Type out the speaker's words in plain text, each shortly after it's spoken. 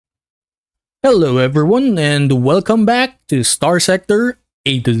Hello everyone and welcome back to Starsector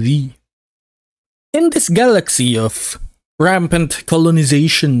A to Z. In this galaxy of rampant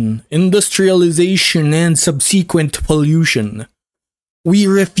colonization, industrialization, and subsequent pollution, we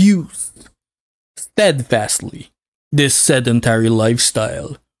refuse steadfastly this sedentary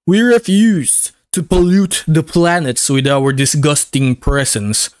lifestyle. We refuse to pollute the planets with our disgusting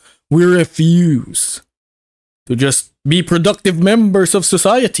presence. We refuse to just be productive members of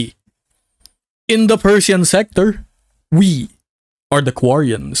society. In the Persian sector, we are the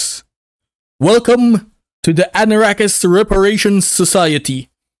Quarians. Welcome to the Anarachist Reparations Society,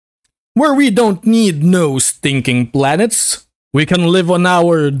 where we don't need no stinking planets. We can live on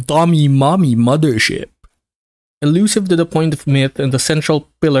our dummy-mommy mothership. Elusive to the point of myth and the central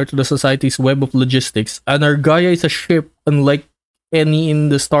pillar to the society's web of logistics, Anargaia is a ship unlike any in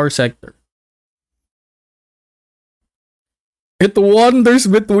the star sector. It wanders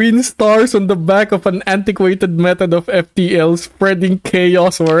between stars on the back of an antiquated method of FTL, spreading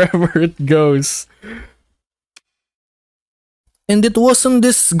chaos wherever it goes. And it was on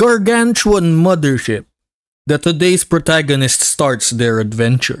this gargantuan mothership that today's protagonist starts their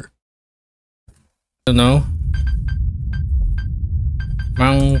adventure. You know?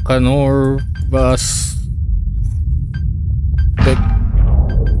 Mankanor Vas...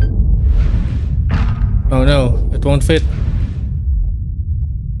 Oh no, it won't fit.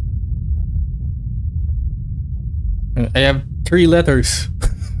 I have 3 letters.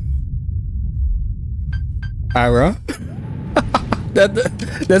 Ara?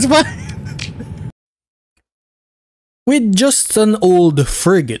 That's fine. With just an old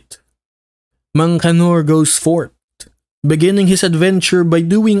frigate, Mankanor goes forth, beginning his adventure by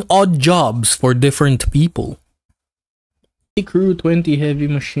doing odd jobs for different people. Crew 20 heavy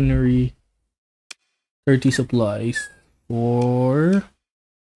machinery, 30 supplies for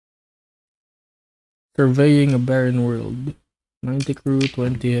surveying a barren world. 90 crew,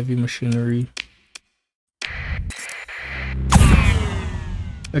 20 heavy machinery.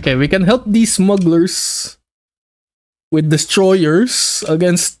 Okay, we can help these smugglers with destroyers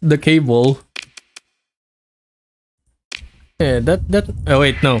against the cable. Yeah, oh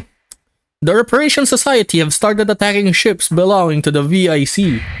wait, no. The Reparation Society have started attacking ships belonging to the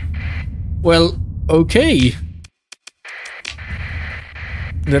VIC. Well, okay.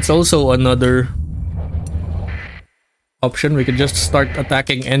 That's also another option. We could just start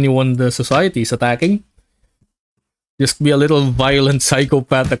attacking anyone the society is attacking. Just be a little violent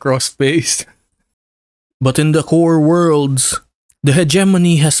psychopath across space. But in the core worlds, the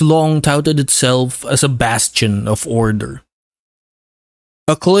hegemony has long touted itself as a bastion of order.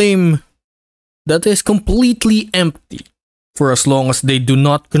 A claim that is completely empty for as long as they do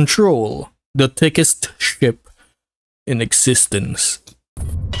not control the thickest ship in existence.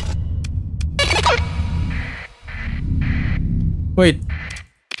 Wait.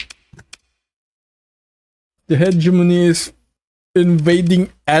 The hegemony is invading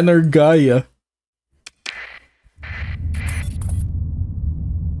Anargaia.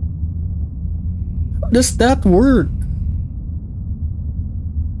 How does that work?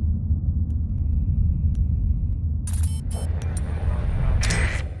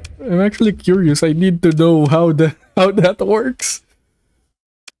 I'm actually curious. I need to know how that works.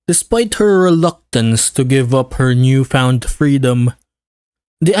 Despite her reluctance to give up her newfound freedom,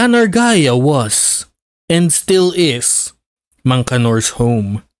 the Anargaia was, and still is, Mankanor's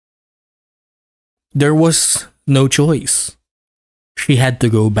home. There was no choice. She had to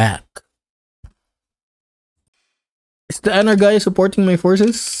go back. Is the Anargaia supporting my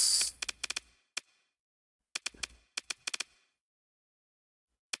forces?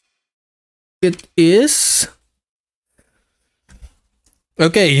 It is.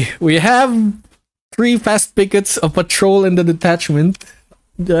 Okay, we have 3 fast pickets, a patrol, and a detachment.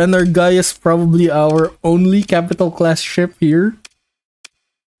 The Anargaia is probably our only capital class ship here.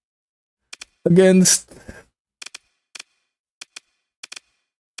 Against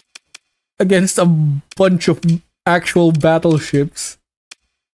a bunch of actual battleships.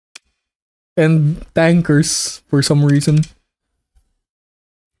 And tankers for some reason.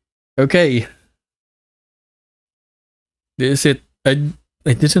 Okay. This is it.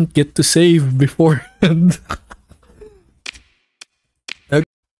 I didn't get to save beforehand.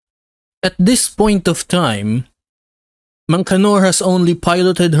 At this point of time, Mankanor has only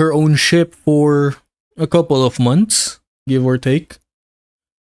piloted her own ship for a couple of months, give or take.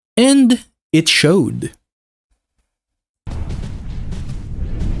 And it showed.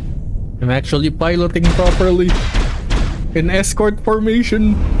 I'm actually piloting properly in escort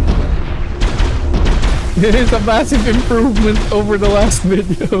formation. It is a massive improvement over the last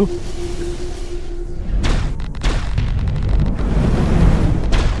video.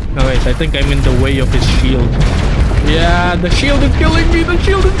 Shit, I think I'm in the way of his shield. Yeah, the shield is killing me! The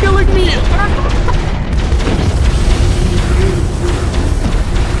shield is killing me!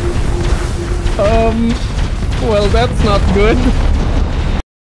 Well, that's not good.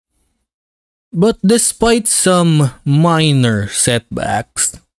 But despite some minor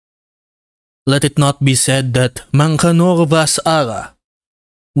setbacks, let it not be said that Mancanorvas Ara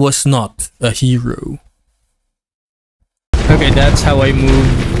was not a hero. Okay, that's how I move.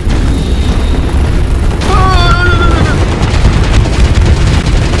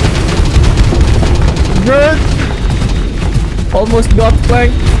 Good! Almost got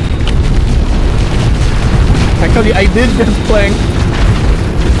flanked. Actually, I did get flanked.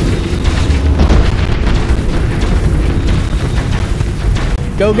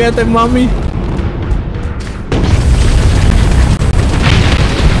 Go get him, mommy.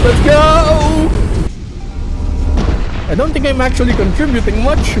 Let's go! I don't think I'm actually contributing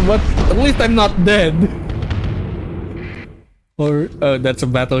much, but at least I'm not dead. Or, that's a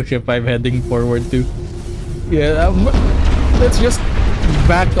battleship I'm heading forward to. Yeah, let's just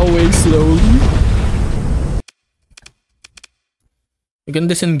back away slowly. We can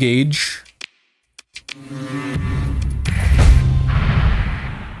disengage.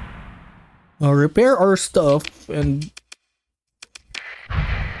 Repair our stuff and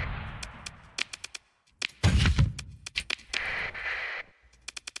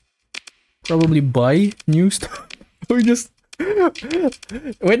probably buy new stuff. Or just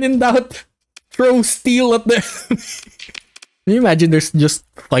when in doubt, throw steel at them. Can you imagine there's just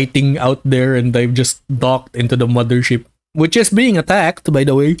fighting out there and I've just docked into the mothership, which is being attacked, by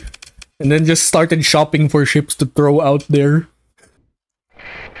the way, and then just started shopping for ships to throw out there.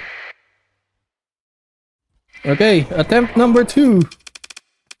 Okay, attempt number 2.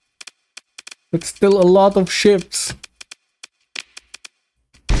 But still a lot of ships.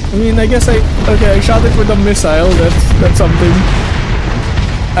 I mean, I guess I shot it with a missile. That's something.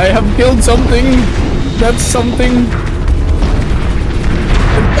 I have killed something. That's something.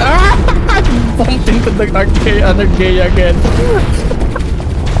 I bumped into the Energea again.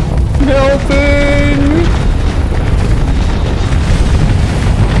 Helping!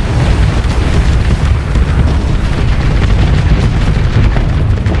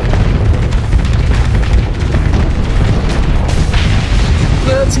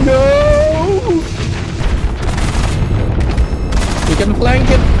 Let's go! We can flank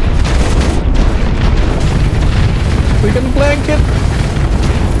it. We can flank it.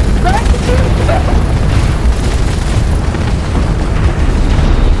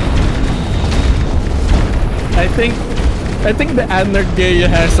 I think the Energea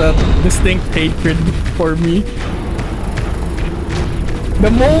has a distinct hatred for me.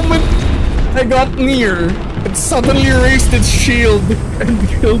 The moment I got near, it suddenly raised its shield and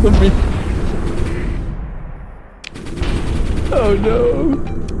killed me. Oh no.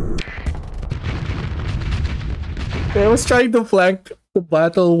 I was trying to flank the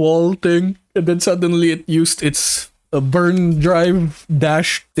battle wall thing, and then suddenly it used its burn drive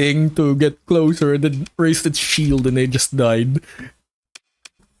dash thing to get closer, and then raised its shield and it just died.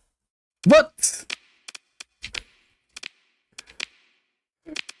 But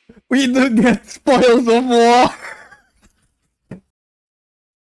we do get spoils of war!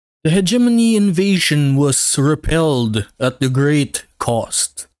 The hegemony invasion was repelled at the great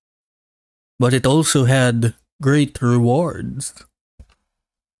cost, but it also had great rewards.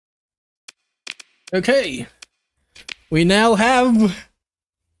 Okay, we now have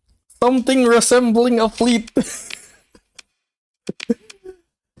something resembling a fleet.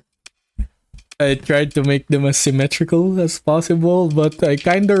 I tried to make them as symmetrical as possible, but I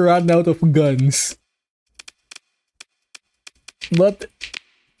kinda ran out of guns. But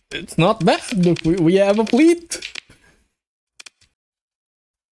it's not bad, we have a fleet!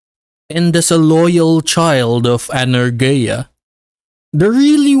 And as a loyal child of Energea, there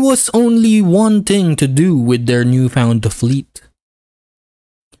really was only one thing to do with their newfound fleet.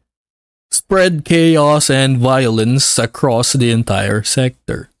 Spread chaos and violence across the entire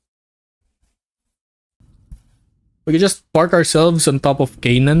sector. We could just park ourselves on top of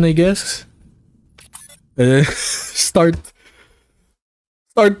Canaan, I guess. Start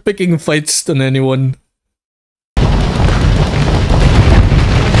picking fights on anyone.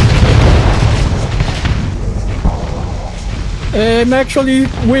 I'm actually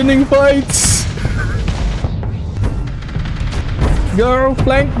winning fights. Go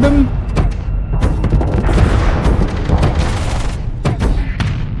flank them.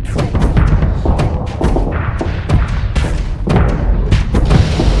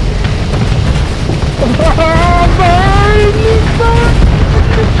 Burn!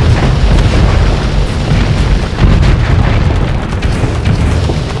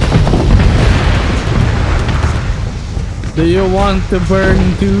 Do you want to burn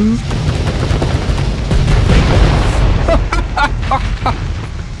too?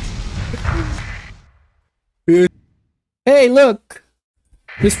 Hey, look!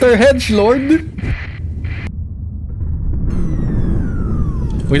 Mr. Hedgelord!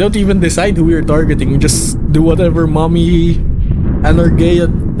 We don't even decide who we're targeting, we just do whatever Mommy Anorgea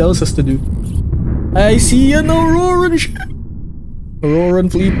tells us to do. I see an Auroran ship!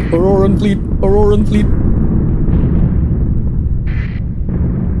 Auroran fleet, Auroran fleet, Auroran fleet.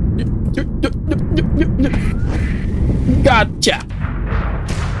 Gotcha!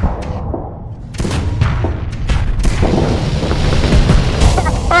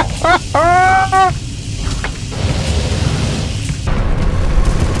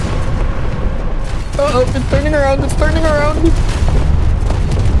 Uh-oh, it's turning around, it's turning around!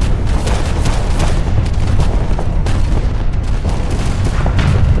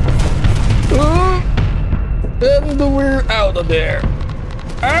 And we're out of there!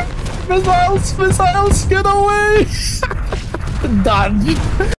 Ah, missiles! Missiles! Get away! Dodge!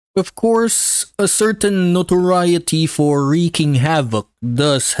 Of course, a certain notoriety for wreaking havoc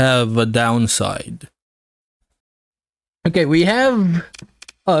does have a downside. Okay, we have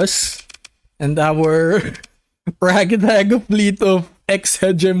us and our ragtag fleet of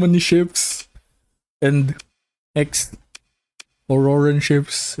ex-hegemony ships and ex-Auroran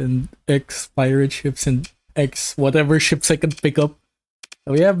ships and ex-pirate ships and ex-whatever ships I can pick up.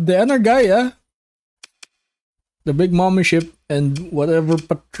 We have the Anorgea, the big mommy ship, and whatever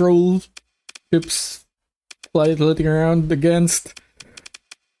patrol ships floating around against.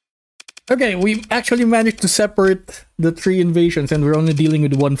 Okay, we actually managed to separate the 3 invasions and we're only dealing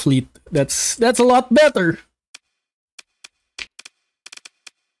with 1 fleet. That's a lot better!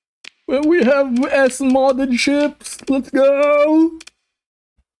 Well, we have S-modded ships! Let's go!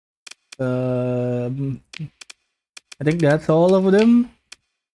 I think that's all of them.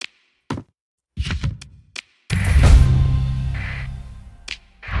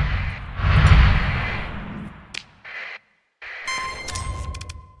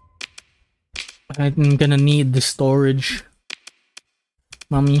 I'm gonna need the storage.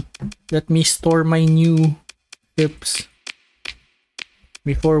 Mommy, let me store my new ships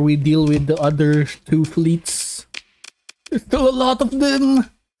before we deal with the other 2 fleets. There's still a lot of them.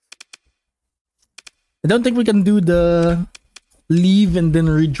 I don't think we can do the leave and then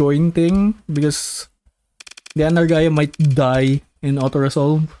rejoin thing because the Anorgea might die in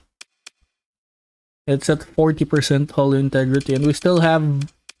auto-resolve. It's at 40% hull integrity and we still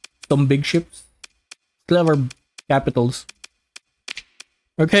have some big ships. Still have our capitals.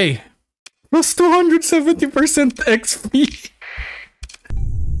 Okay. Plus 270% XP.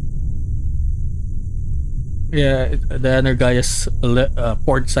 Yeah, the Anorgea's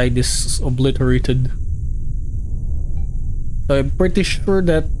port side is obliterated. So I'm pretty sure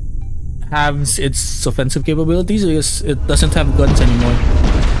that halves its offensive capabilities because it doesn't have guns anymore.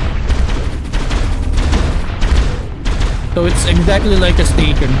 So it's exactly like a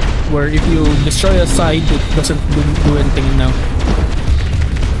station where if you destroy a side, it doesn't do anything now.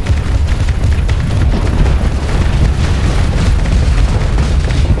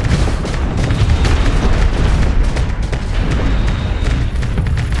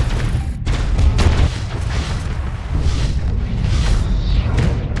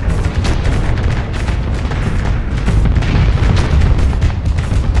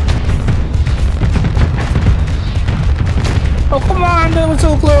 Oh, come on, that was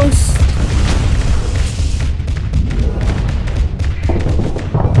so close.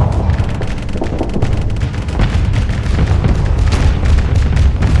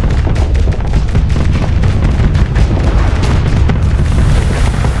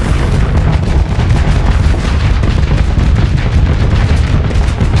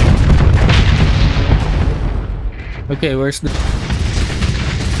 Okay, where's the...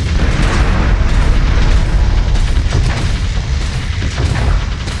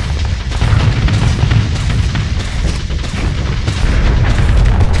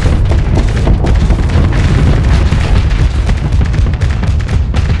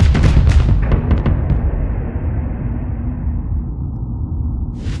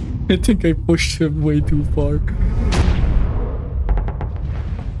 I think I pushed him way too far.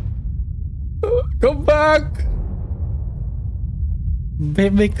 Come back!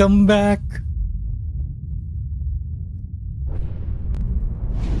 Baby, come back!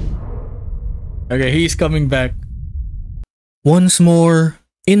 Okay, he's coming back. Once more,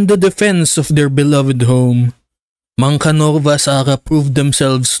 in the defense of their beloved home, Mancanova Sara proved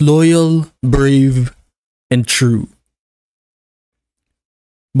themselves loyal, brave, and true.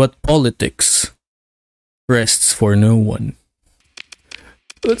 But politics rests for no one.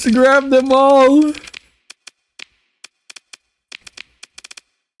 Let's grab them all!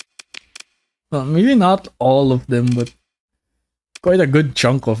 Well, maybe not all of them, but quite a good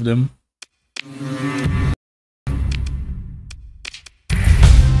chunk of them.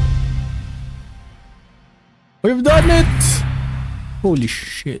 We've done it! Holy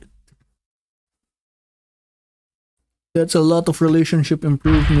shit. That's a lot of relationship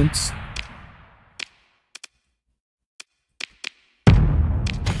improvements.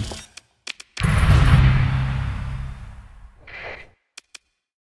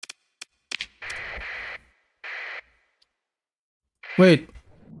 Wait.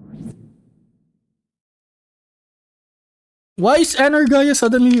 Why is Energaia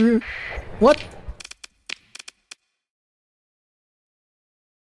suddenly... What?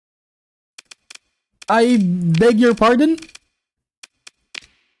 I beg your pardon?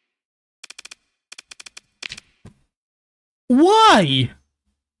 Why?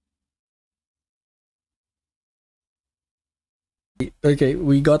 Okay,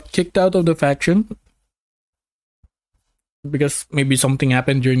 we got kicked out of the faction. Because maybe something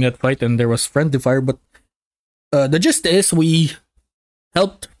happened during that fight and there was friendly fire, but the gist is we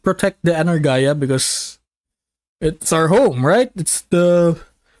helped protect the Energaia because it's our home, right? It's the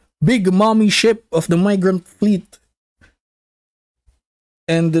big mommy ship of the migrant fleet.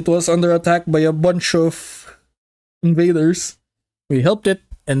 And it was under attack by a bunch of invaders. We helped it,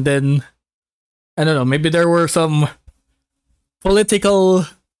 and then, I don't know, maybe there were some political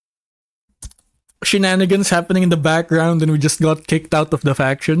shenanigans happening in the background and we just got kicked out of the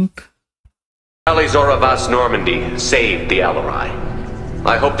faction. Zoravas Normandy saved the Alarai.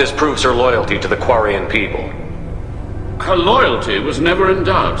 I hope this proves her loyalty to the Quarian people. Her loyalty was never in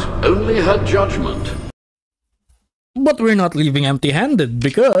doubt, only her judgment. But we're not leaving empty-handed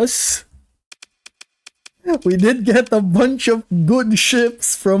because we did get a bunch of good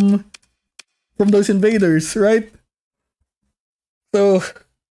ships from those invaders, right? So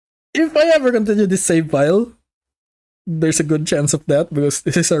if I ever continue this save file, there's a good chance of that because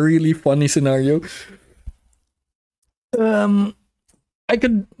this is a really funny scenario. I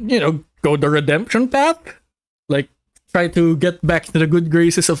could, go the redemption path, like try to get back to the good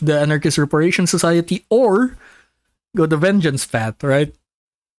graces of the Anarchist Reparation Society, or go the vengeance path, right?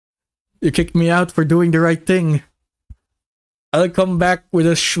 You kicked me out for doing the right thing. I'll come back with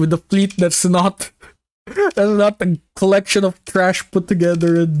a fleet that's not a collection of trash put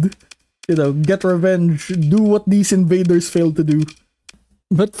together and, get revenge, do what these invaders failed to do.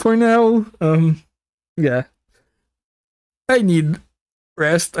 But for now, yeah. I need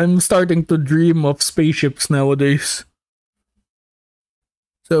rest. I'm starting to dream of spaceships nowadays.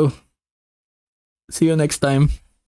 So, see you next time.